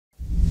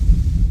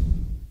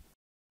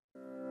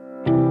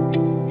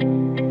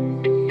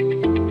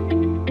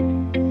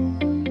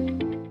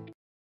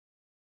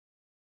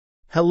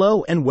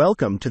Hello and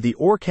welcome to the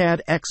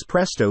OrCAD X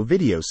Presto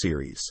video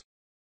series.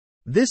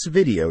 This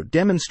video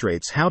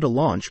demonstrates how to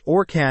launch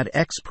OrCAD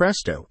X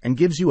Presto and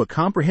gives you a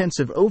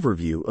comprehensive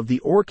overview of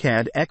the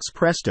OrCAD X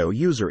Presto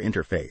user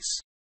interface.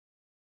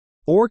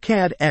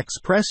 OrCAD X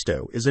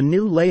Presto is a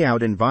new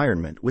layout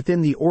environment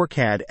within the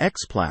OrCAD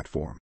X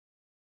platform.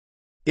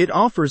 It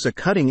offers a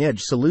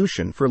cutting-edge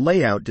solution for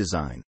layout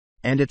design,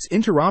 and its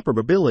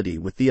interoperability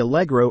with the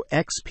Allegro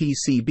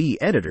XPCB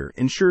editor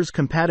ensures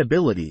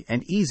compatibility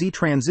and easy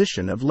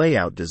transition of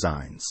layout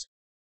designs.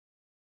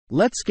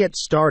 Let's get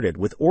started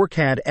with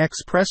OrCAD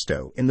X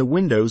Presto in the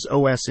Windows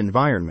OS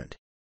environment.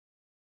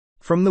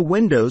 From the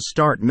Windows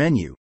Start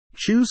menu,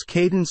 choose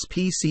Cadence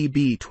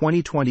PCB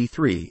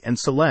 2023 and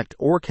select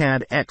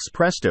OrCAD X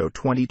Presto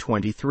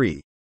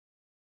 2023.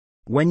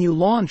 When you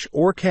launch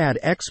OrCAD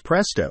X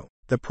Presto,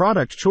 the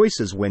Product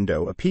Choices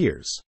window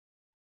appears.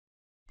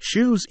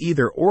 Choose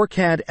either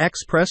OrCAD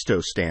X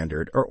Presto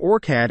Standard or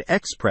OrCAD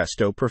X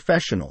Presto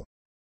Professional.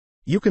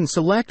 You can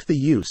select the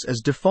Use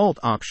as default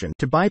option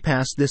to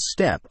bypass this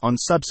step on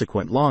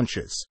subsequent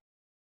launches.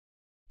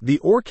 The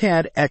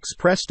OrCAD X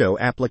Presto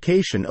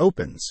application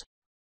opens.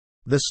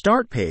 The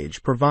Start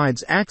page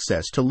provides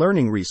access to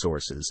learning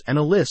resources and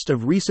a list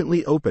of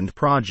recently opened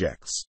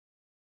projects.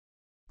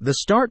 The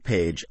Start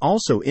page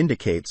also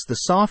indicates the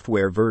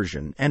software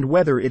version and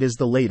whether it is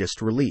the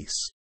latest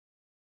release.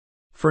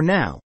 For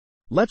now,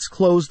 let's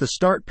close the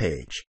Start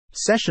page,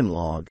 Session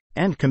Log,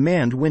 and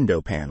Command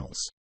window panels.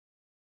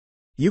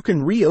 You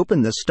can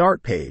reopen the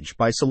Start page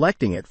by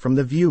selecting it from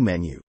the View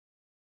menu.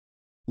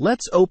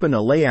 Let's open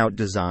a layout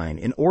design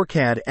in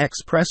OrCAD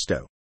X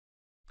Presto.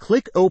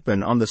 Click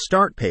Open on the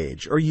Start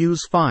page or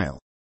use File,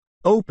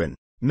 Open,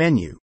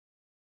 menu.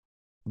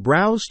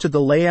 Browse to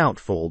the Layout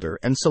folder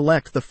and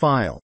select the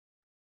file.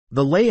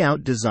 The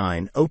layout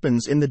design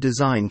opens in the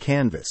Design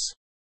canvas.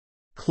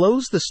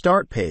 Close the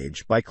Start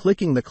page by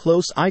clicking the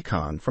close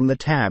icon from the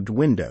tabbed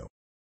window.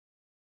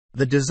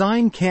 The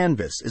Design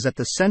canvas is at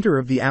the center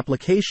of the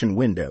application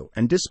window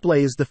and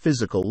displays the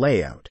physical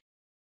layout.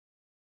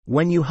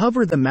 When you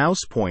hover the mouse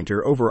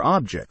pointer over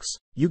objects,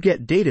 you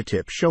get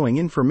datatip showing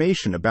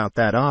information about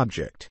that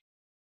object.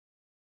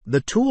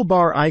 The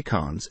toolbar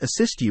icons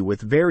assist you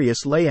with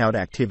various layout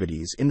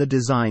activities in the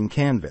Design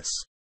canvas.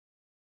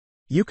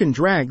 You can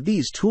drag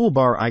these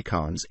toolbar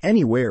icons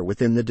anywhere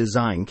within the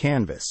Design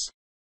canvas.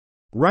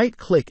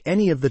 Right-click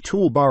any of the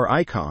toolbar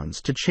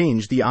icons to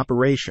change the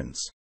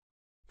operations.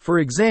 For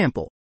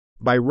example,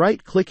 by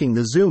right-clicking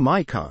the Zoom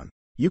icon,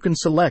 you can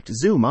select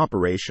zoom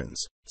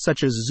operations,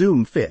 such as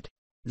Zoom Fit,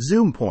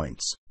 Zoom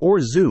Points, or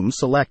Zoom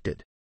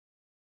Selected.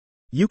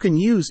 You can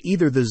use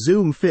either the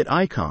Zoom Fit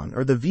icon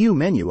or the View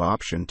menu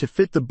option to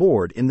fit the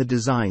board in the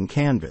Design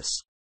canvas.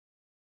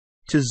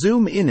 To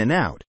zoom in and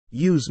out,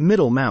 use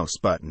middle mouse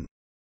button.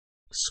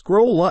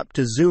 Scroll up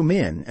to zoom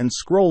in and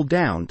scroll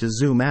down to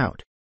zoom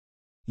out.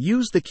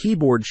 Use the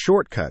keyboard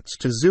shortcuts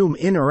to zoom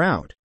in or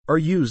out, or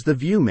use the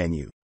View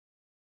menu.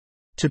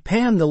 To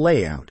pan the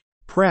layout,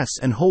 press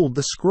and hold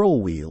the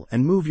scroll wheel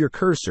and move your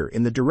cursor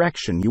in the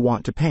direction you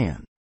want to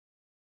pan.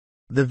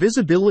 The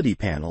Visibility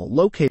panel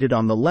located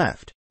on the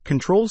left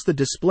controls the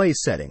display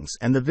settings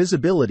and the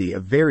visibility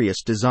of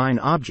various design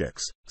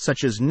objects,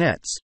 such as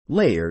nets,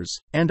 layers,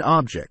 and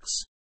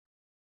objects.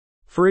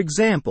 For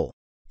example,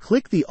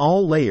 click the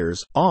All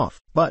Layers Off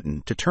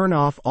button to turn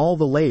off all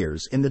the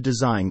layers in the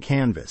Design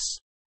canvas.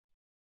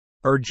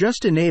 Or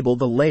just enable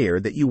the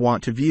layer that you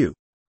want to view.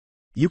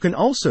 You can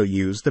also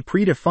use the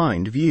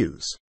predefined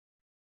views.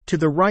 To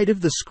the right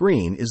of the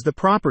screen is the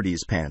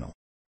Properties panel.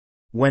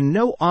 When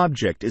no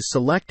object is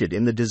selected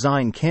in the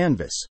Design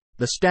canvas,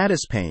 the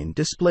status pane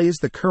displays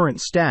the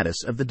current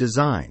status of the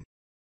design.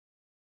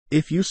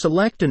 If you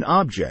select an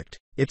object,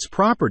 its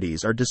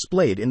properties are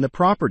displayed in the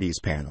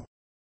Properties panel.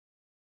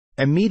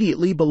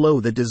 Immediately below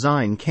the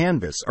Design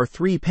canvas are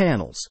three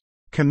panels: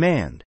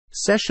 Command,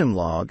 Session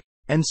Log,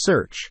 and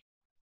Search.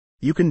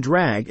 You can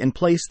drag and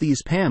place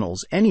these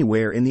panels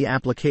anywhere in the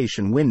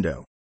application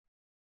window.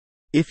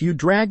 If you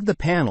drag the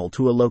panel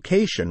to a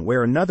location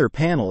where another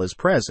panel is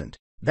present,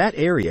 that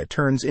area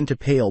turns into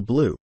pale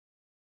blue.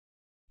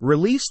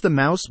 Release the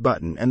mouse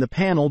button and the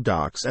panel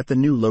docks at the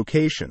new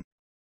location.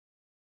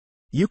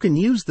 You can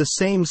use the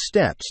same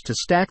steps to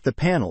stack the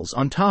panels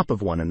on top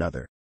of one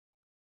another.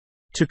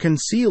 To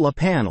conceal a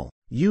panel,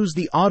 use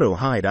the Auto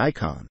Hide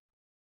icon.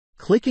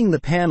 Clicking the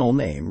panel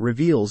name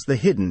reveals the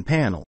hidden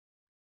panel.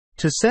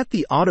 To set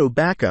the auto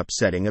backup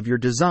setting of your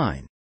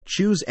design,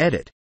 choose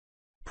Edit,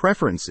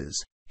 Preferences,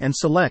 and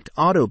select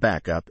Auto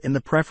Backup in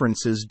the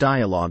Preferences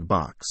dialog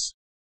box.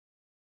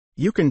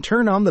 You can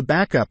turn on the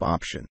backup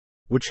option,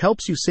 which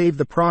helps you save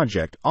the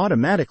project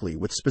automatically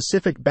with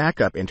specific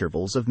backup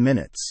intervals of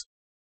minutes.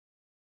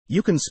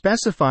 You can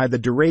specify the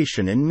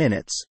duration in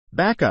minutes,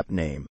 backup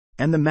name,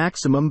 and the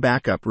maximum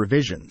backup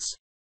revisions.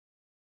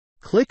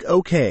 Click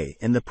OK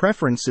in the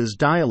Preferences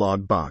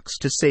dialog box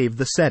to save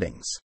the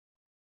settings.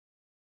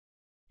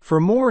 For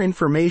more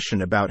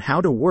information about how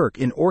to work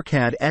in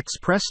OrCAD X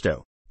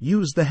Presto,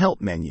 use the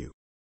Help menu.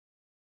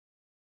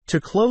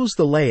 To close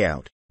the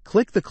layout,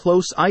 Click the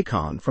close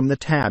icon from the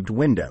tabbed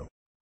window.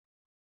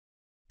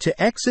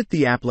 To exit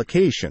the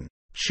application,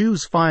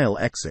 choose File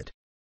Exit.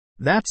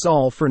 That's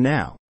all for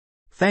now.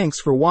 Thanks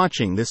for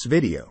watching this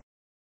video.